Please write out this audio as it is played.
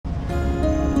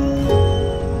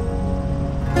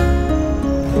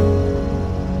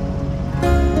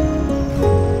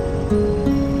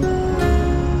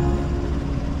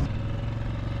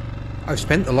I've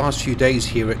spent the last few days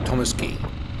here at Thomas Key,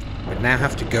 but now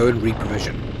have to go and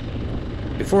reprovision.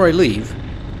 Before I leave,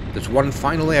 there's one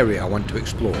final area I want to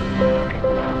explore.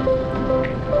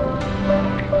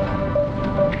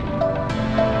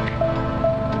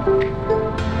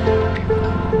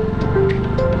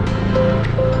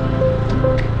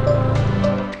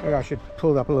 Maybe I should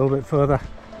pull it up a little bit further.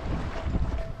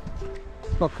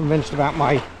 Not convinced about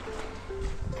my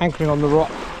anchoring on the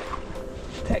rock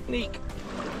technique.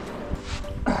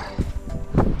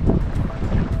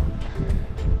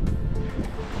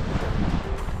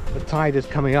 The tide is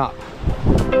coming up.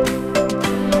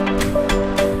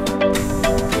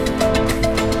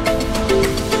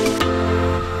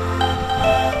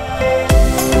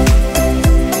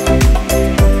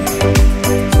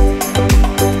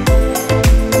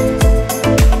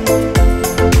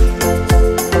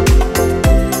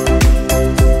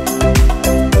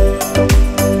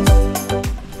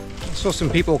 I saw some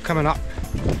people coming up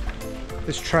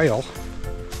this trail,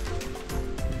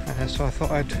 so I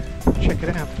thought I'd check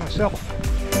it out for myself.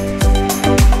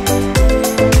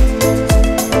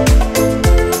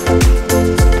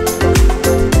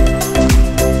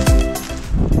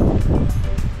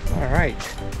 All right,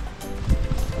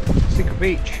 Secret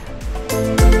Beach.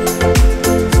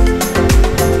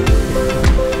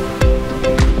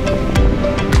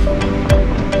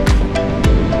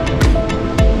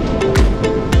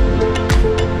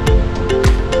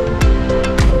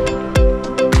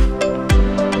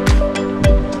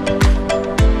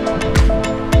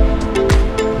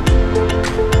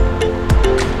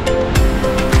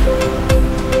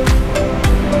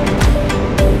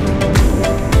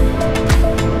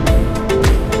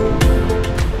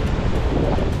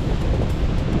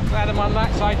 On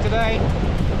that side today.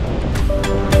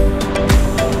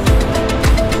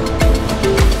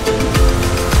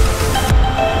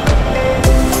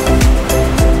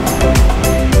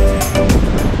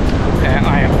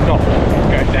 I am not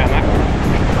going down that.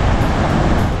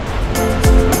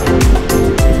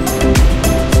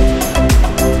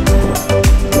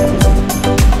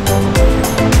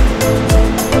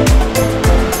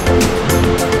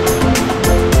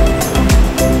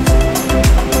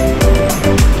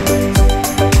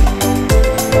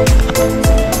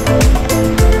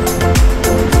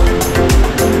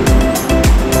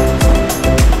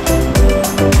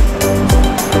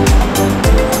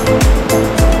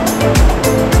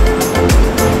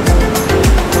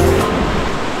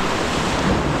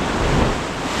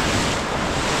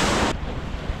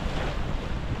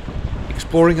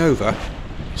 Exploring over,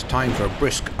 it's time for a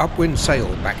brisk upwind sail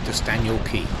back to Staniel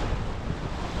Key.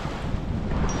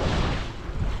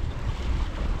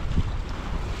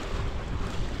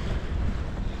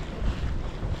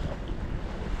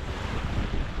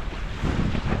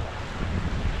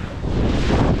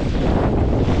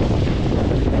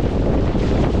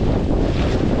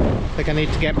 I think I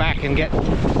need to get back and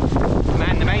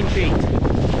man the main sheet.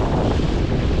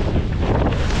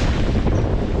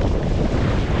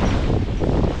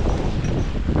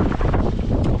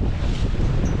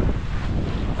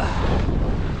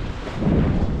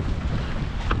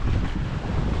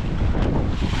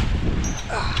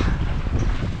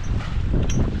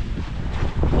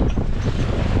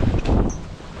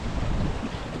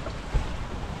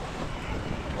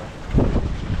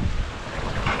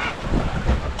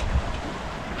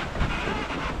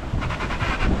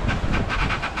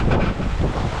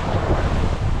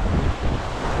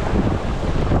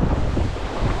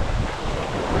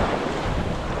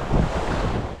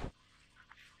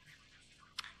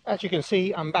 As you can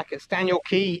see, I'm back at Staniel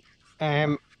Key.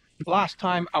 Last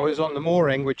time I was on the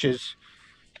mooring, which is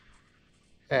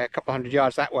a couple hundred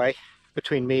yards that way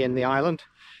between me and the island.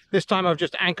 This time I've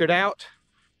just anchored out.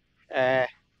 I'm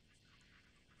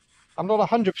not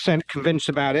 100% convinced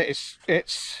about it. It's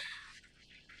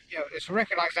you know, it's a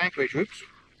recognised anchorage. Oops,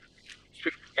 it's a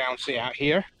bit bouncy out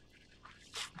here.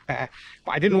 But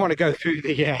I didn't want to go through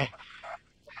the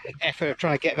effort of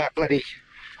trying to get that bloody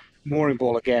mooring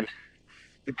ball again.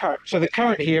 So the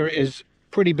current here is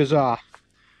pretty bizarre.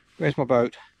 Where's my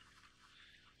boat?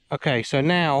 Okay, so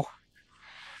now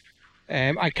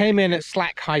I came in at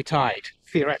slack high tide,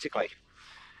 theoretically,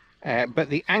 but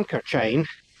the anchor chain,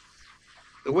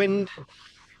 the wind's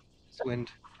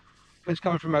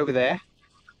coming from over there,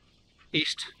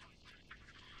 east.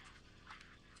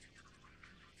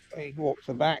 He walks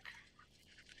the back.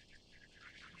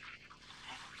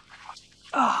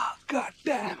 Ah, god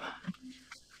damn.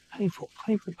 Painful,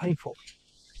 painful, painful.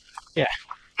 Yeah.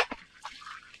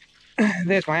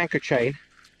 There's my anchor chain.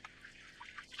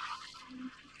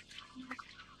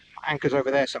 Anchor's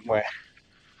over there somewhere.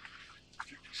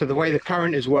 So the way the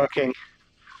current is working,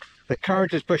 the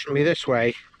current is pushing me this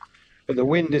way, but the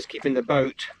wind is keeping the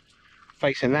boat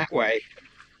facing that way.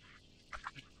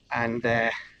 And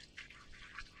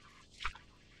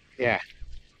yeah,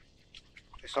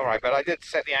 it's all right, but I did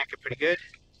set the anchor pretty good.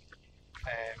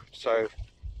 So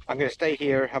I'm going to stay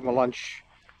here, have my lunch,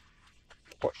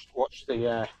 watch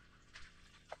the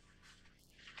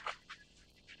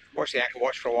anchor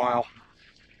watch for a while,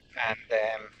 and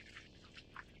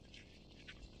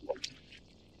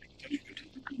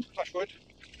touch wood.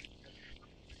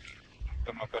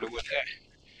 Got my bit of wood there.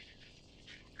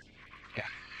 Yeah,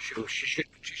 she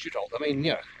should hold. I mean,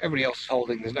 you know, everybody else is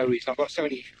holding. There's no reason. I've got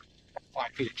 75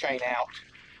 feet of chain out,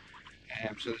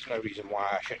 so there's no reason why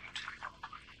I shouldn't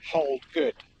hold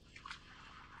good.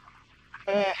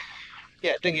 Yeah,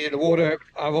 dinghy's in the water.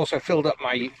 I've also filled up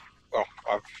my, well,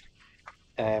 I've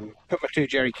put my 2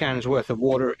 jerry cans worth of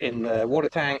water in the water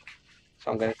tank,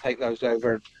 so I'm going to take those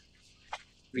over,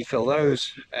 refill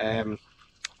those.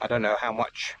 I don't know how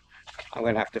much I'm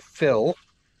going to have to fill.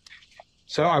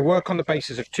 So I work on the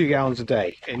basis of 2 gallons a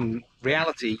day. In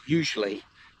reality, usually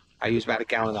I use about 1.5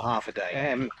 gallons a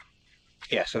day.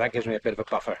 Yeah, so that gives me a bit of a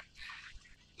buffer.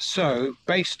 So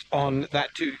based on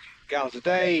that 2 gallons a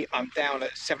day, I'm down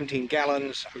at 17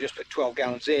 gallons. I just put 12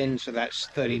 gallons in, so that's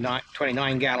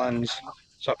 29 gallons.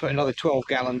 So I put another 12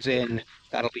 gallons in,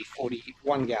 that'll be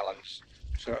 41 gallons.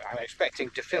 So I'm expecting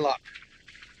to fill up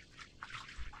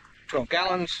 12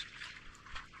 gallons,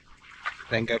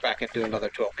 then go back and do another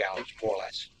 12 gallons, more or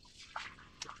less.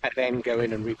 And then go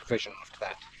in and reprovision after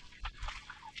that.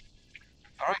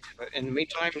 Alright, but in the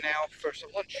meantime, now for some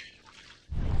lunch.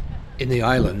 In the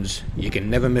islands, you can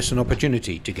never miss an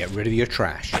opportunity to get rid of your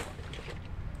trash.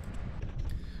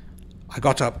 I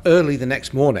got up early the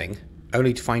next morning,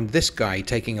 only to find this guy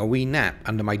taking a wee nap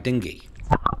under my dinghy.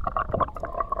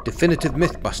 Definitive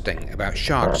myth busting about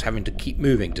sharks having to keep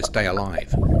moving to stay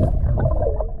alive.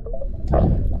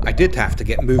 I did have to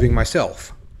get moving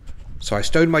myself, so I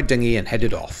stowed my dinghy and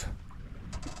headed off.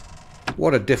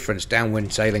 What a difference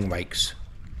downwind sailing makes.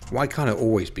 Why can't it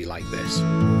always be like this?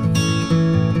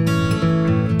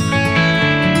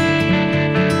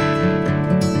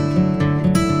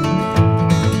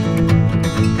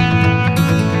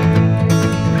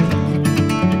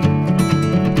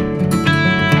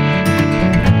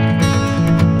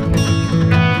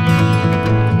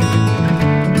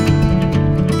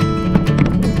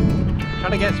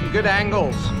 Trying to get some good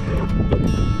angles. A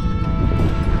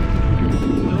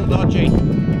little dodgy.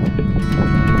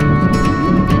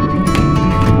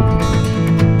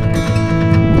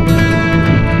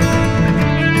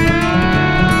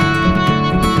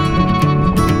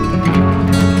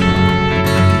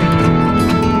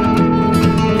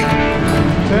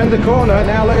 Turn the corner,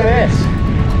 now look at this.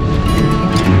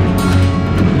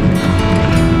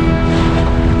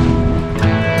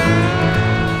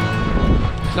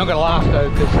 It's not going to last though,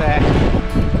 because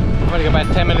I've only got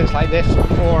about 10 minutes like this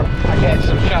before I get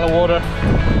some shallow water.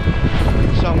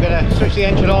 So I'm going to switch the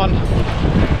engine on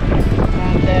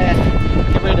and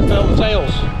get ready to fill the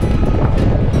sails.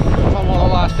 Fun while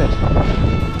it lasted.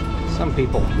 Some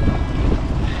people.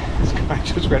 This guy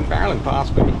just went barreling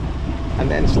past me and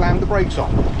then slammed the brakes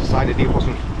on. Decided he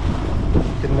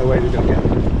didn't know where he was going to go.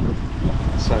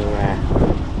 So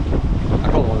I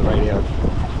called him on the radio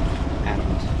and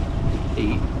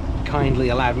he kindly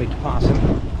allowed me to pass him.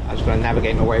 I was going to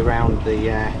navigate my way around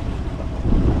the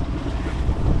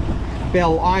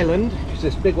Bell Island, which is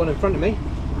this big one in front of me.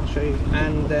 I'll show you,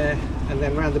 and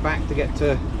then round the back to get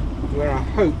to where I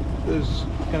hope there's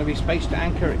going to be space to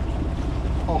anchor it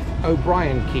off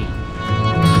O'Brien Key.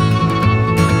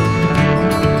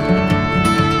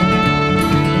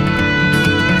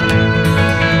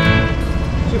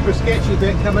 Super sketchy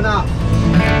bit coming up.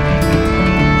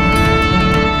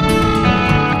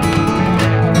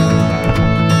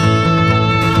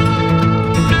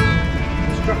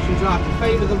 Instructions are to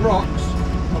favour the rocks,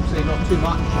 obviously not too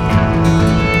much.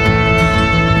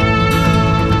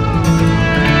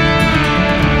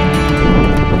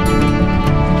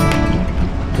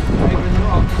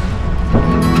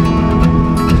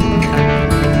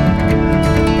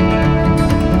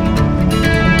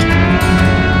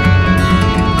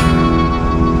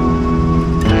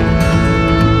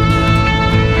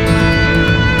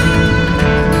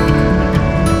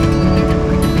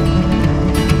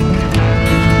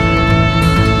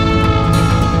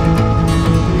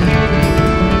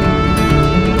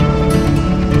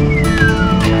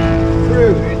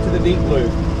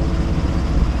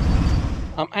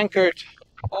 I'm anchored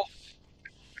off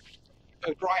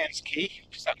O'Brien's Key,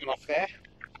 just that one off there.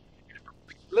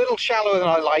 A little shallower than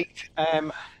I liked.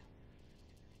 I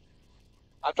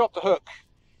dropped the hook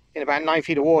in about 9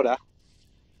 feet of water,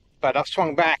 but I've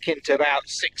swung back into about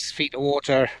 6 feet of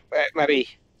water, maybe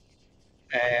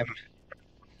 6.5,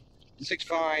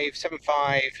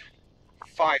 7.5,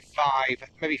 5.5,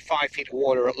 maybe 5 feet of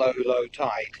water at low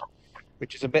tide,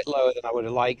 which is a bit lower than I would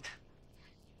have liked.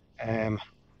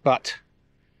 But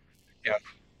you know,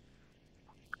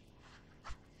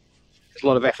 there's a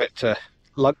lot of effort to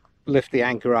lift the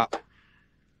anchor up,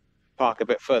 park a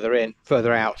bit further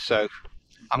out. So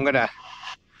I'm gonna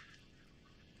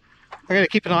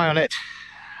keep an eye on it.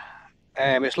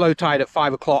 It's low tide at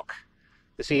 5 o'clock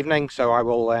this evening, so I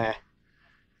will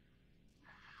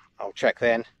I'll check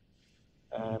then,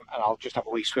 and I'll just have a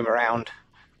wee swim around,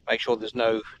 make sure there's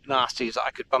no nasties that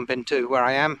I could bump into where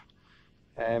I am.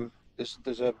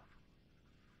 There's a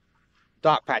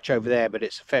dark patch over there, but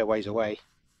it's a fair ways away.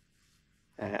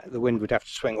 The wind would have to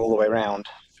swing all the way around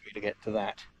for me to get to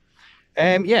that.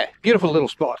 Yeah, beautiful little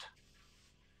spot.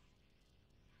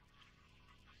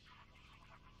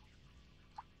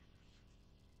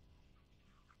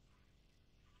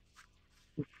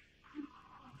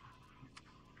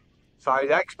 So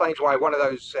that explains why one of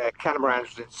those catamarans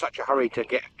was in such a hurry to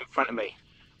get in front of me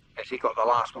as he got the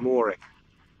last mooring.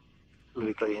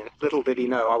 Little did he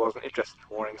know I wasn't interested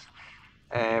in moorings.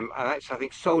 And that's, I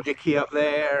think, Soldier Key up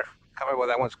there. Can't remember what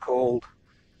that one's called.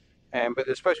 But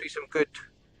there's supposed to be some good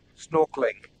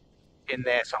snorkeling in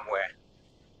there somewhere.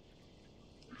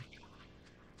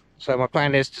 So my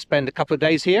plan is to spend a couple of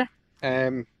days here.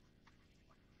 Get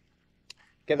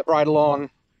the bridle on,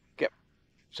 get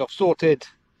myself sorted,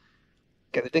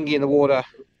 get the dinghy in the water,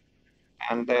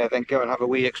 and then go and have a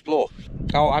wee explore.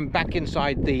 Oh, I'm back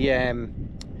inside the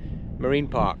marine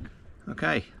park.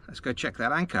 Okay, let's go check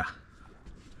that anchor.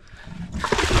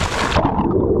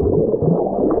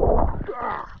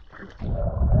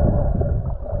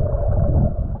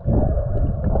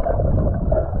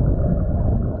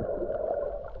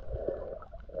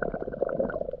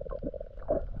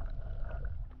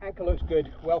 Anchor looks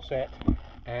good, well set,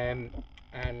 and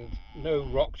no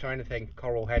rocks or anything,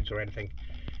 coral heads or anything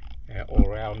all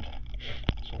around,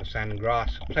 sort of sand and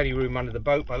grass. Plenty of room under the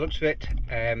boat by the looks of it.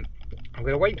 I'm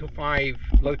going to wait until 5,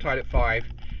 low tide at 5,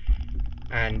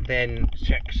 and then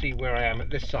see where I am at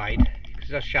this side, because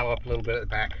it does shallow up a little bit at the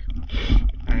back.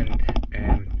 And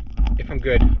if I'm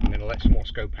good, I'm going to let some more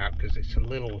scope out, because it's a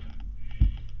little,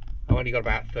 I've only got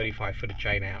about 35 foot of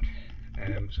chain out,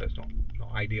 so it's not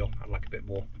ideal. I'd like a bit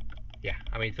more. Yeah,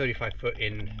 I mean 35 foot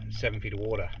in 7 feet of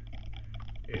water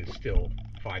is still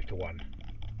 5 to 1,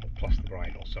 plus the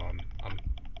bridle, so I'm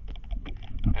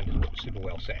and it's super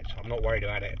well set, so I'm not worried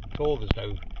about it at all. There's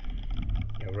no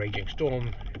raging storm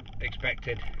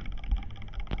expected,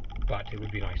 but it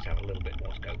would be nice to have a little bit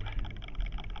more scope.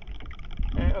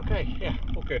 Okay, yeah,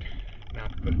 all good. Now I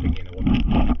can put a dinghy in the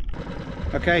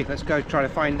water. Okay, let's go try to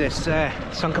find this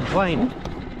sunken plane.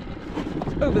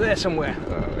 Over there somewhere.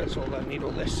 Oh, that's all I need,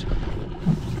 all this.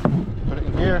 Put it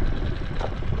in here.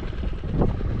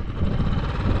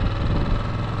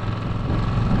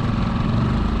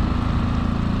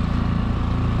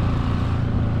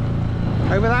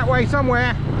 Over that way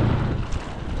somewhere.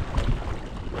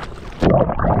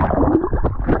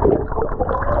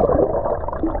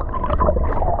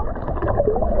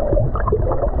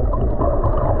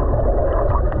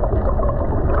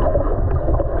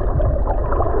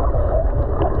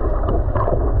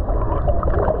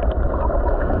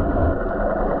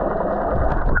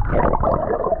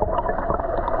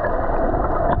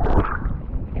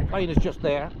 Plane is just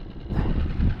there.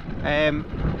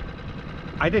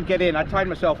 I did get in. I tied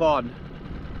myself on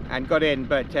and got in,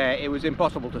 but it was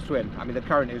impossible to swim. I mean, the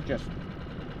current is just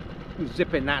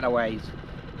zipping that away.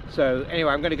 So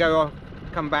anyway, I'm going to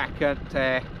come back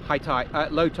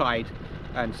at low tide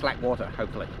and slack water,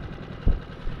 hopefully.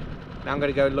 Now I'm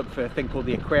going to go look for a thing called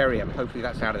the aquarium. Hopefully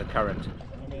that's out of the current.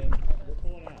 I mean, we're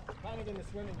pulling out. Kind of in the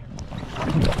swimming area.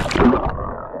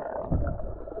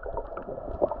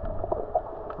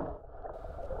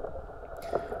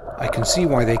 I can see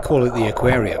why they call it the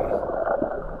aquarium.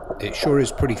 It sure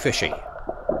is pretty fishy.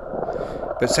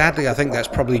 But sadly I think that's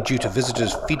probably due to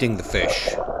visitors feeding the fish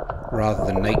rather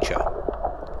than nature.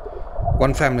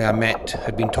 One family I met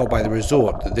had been told by the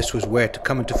resort that this was where to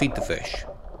come and to feed the fish.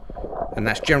 And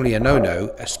that's generally a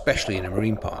no-no, especially in a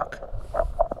marine park.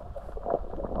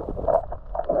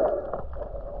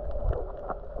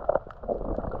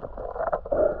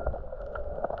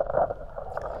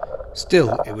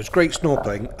 Still, it was great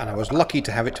snorkeling, and I was lucky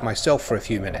to have it to myself for a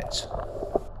few minutes.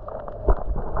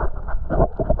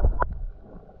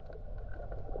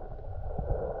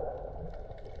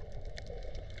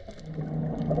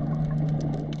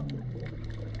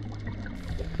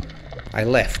 I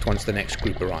left once the next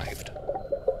group arrived.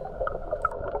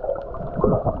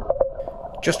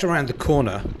 Just around the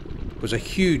corner was a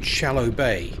huge shallow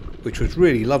bay, which was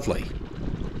really lovely,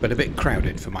 but a bit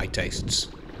crowded for my tastes.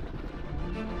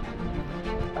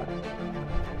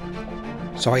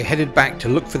 So I headed back to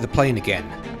look for the plane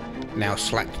again, now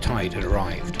slack tide had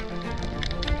arrived.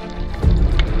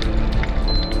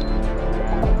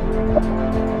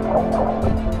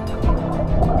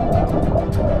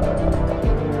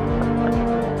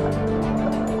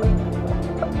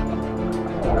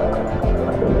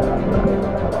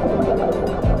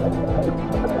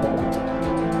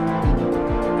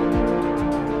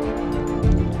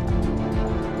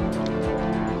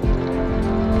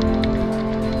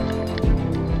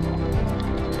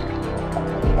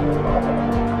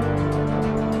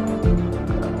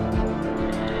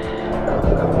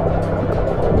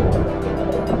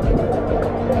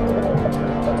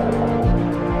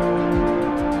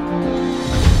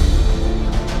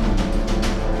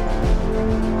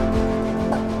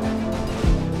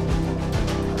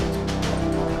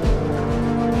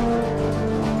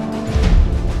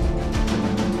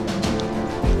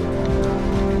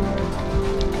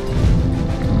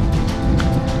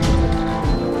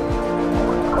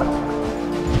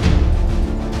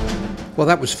 Well,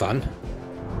 that was fun.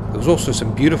 There was also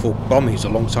some beautiful bommies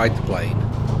alongside the plane.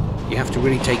 You have to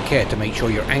really take care to make sure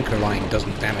your anchor line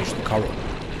doesn't damage the coral.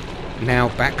 Now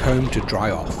back home to dry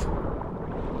off.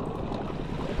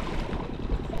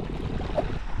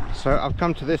 So I've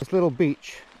come to this little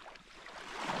beach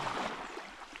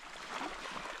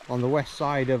on the west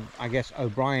side of, I guess,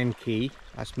 O'Brien Key.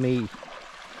 That's me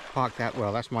parked out,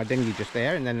 well, that's my dinghy just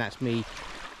there, and then that's me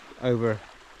over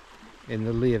in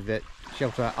the lee of the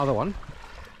shelter other one.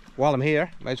 While I'm here,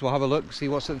 may as well have a look, see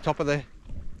what's at the top of the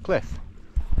cliff.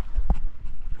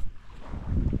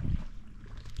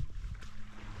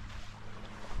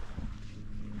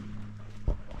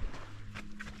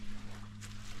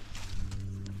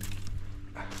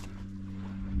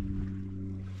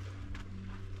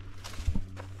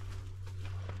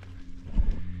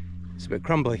 It's a bit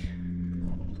crumbly.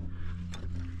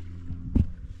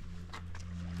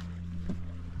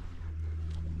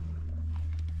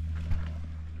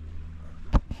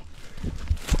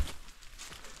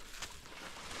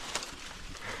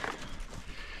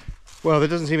 Well, there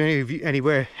doesn't seem any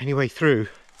way through,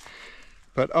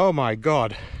 but oh my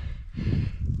god,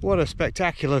 what a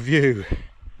spectacular view.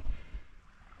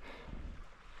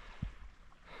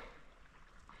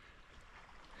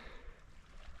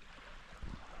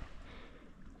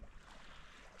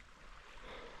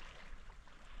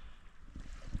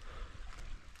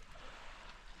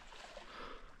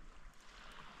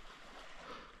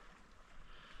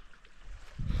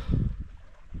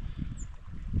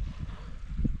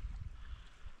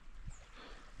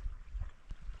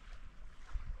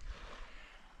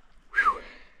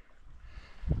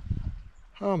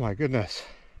 Oh my goodness.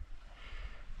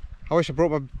 I wish I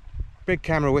brought my big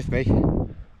camera with me.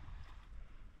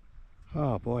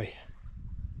 Oh boy.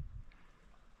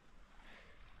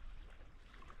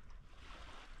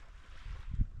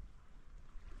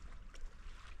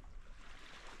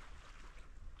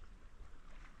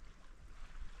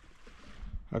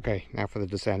 Okay, now for the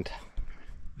descent.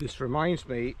 This reminds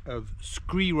me of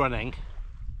scree running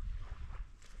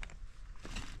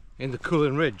in the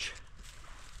Cullen Ridge.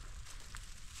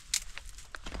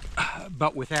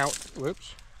 But without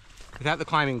the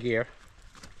climbing gear,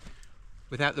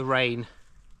 without the rain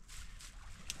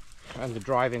and the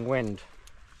driving wind,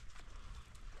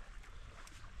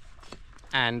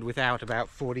 and without about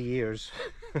 40 years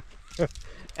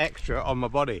extra on my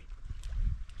body,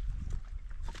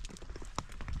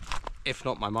 if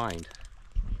not my mind.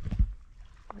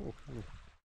 Oh, cool.